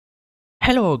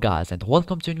Hello guys and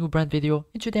welcome to a new brand video,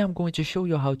 and today I'm going to show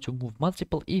you how to move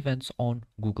multiple events on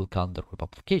Google Calendar web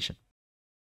application.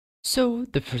 So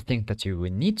the first thing that you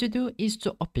will need to do is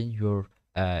to open your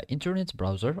internet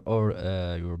browser or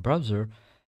your browser,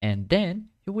 and then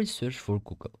you will search for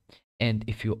Google. And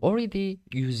if you're already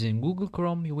using Google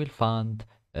Chrome, you will find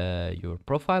your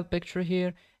profile picture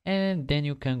here, and then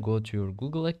you can go to your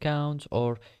Google account,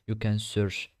 or you can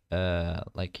search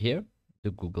like here the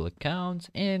Google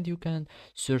account, and you can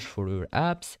search for your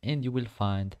apps and you will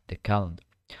find the calendar.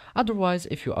 Otherwise,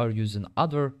 if you are using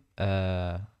other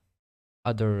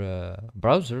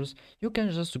browsers, you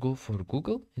can just go for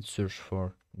Google and search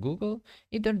for Google,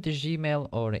 either the Gmail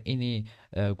or any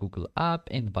Google app,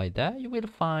 and by that you will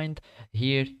find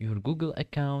here your Google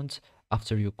account.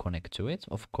 After you connect to it,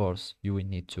 of course, you will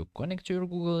need to connect to your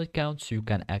Google account so you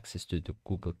can access to the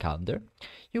Google Calendar.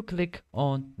 You click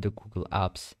on the Google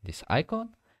Apps, this icon,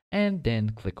 and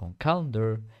then click on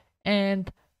Calendar, and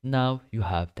now you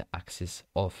have the access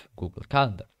of Google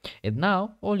Calendar. And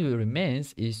now all you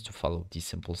remains is to follow these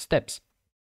simple steps.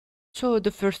 So the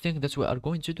first thing that we are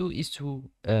going to do is to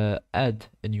add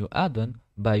a new add-on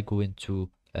by going to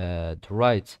the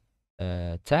right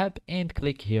tab and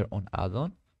click here on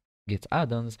add-on, get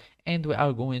add-ons, and we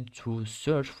are going to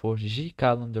search for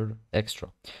Gcalendar Extra.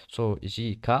 So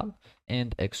Gcal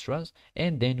and extras,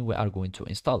 and then we are going to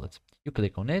install it. You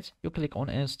click on it, you click on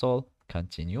install,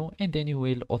 continue, and then you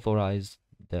will authorize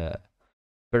the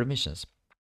permissions.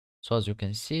 So as you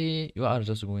can see, you are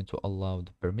just going to allow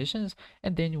the permissions,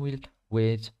 and then you will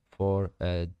wait for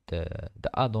the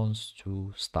add-ons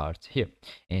to start here.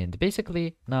 And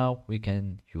basically now we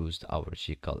can use our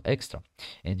Gcal Extra,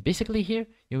 and basically here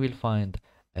you will find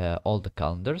all the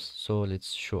calendars. So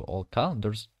let's show all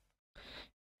calendars.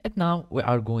 And now we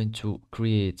are going to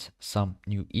create some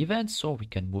new events so we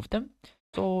can move them.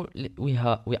 So we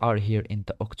are here in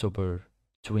the October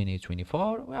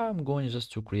 2024. I'm going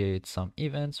just to create some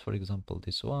events. For example,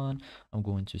 this one. I'm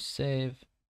going to save,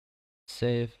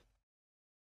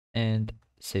 and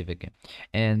save again.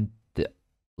 And the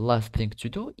last thing to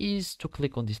do is to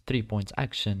click on this 3 points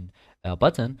action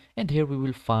button, and here we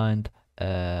will find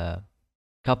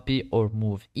copy or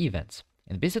move events.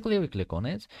 And basically we click on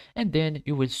it, and then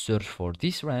you will search for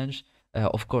this range.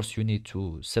 Of course, you need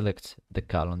to select the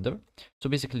calendar. So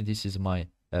basically this is my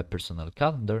personal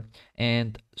calendar,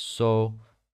 and so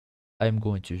I'm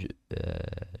going to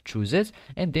choose it,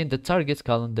 and then the target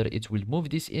calendar, it will move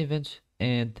this event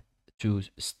and to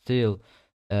still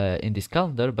in this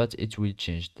calendar, but it will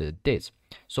change the dates.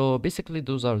 So basically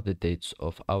those are the dates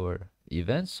of our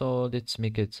events. So let's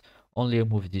make it only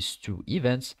move these two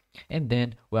events, and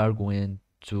then we are going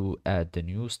to add the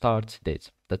new start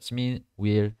date. That means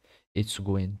where it's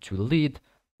going to lead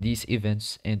these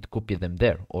events and copy them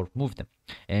there or move them.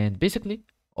 And basically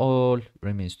all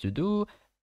remains to do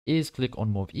is click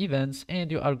on move events,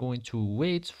 and you are going to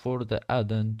wait for the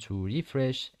add-on to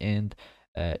refresh and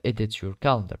edit your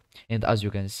calendar. And as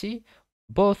you can see,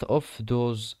 both of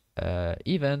those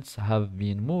events have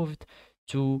been moved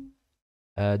to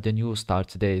the new start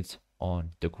date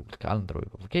on the Google Calendar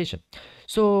web application.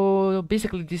 So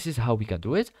basically this is how we can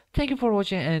do it. Thank you for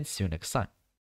watching, and see you next time.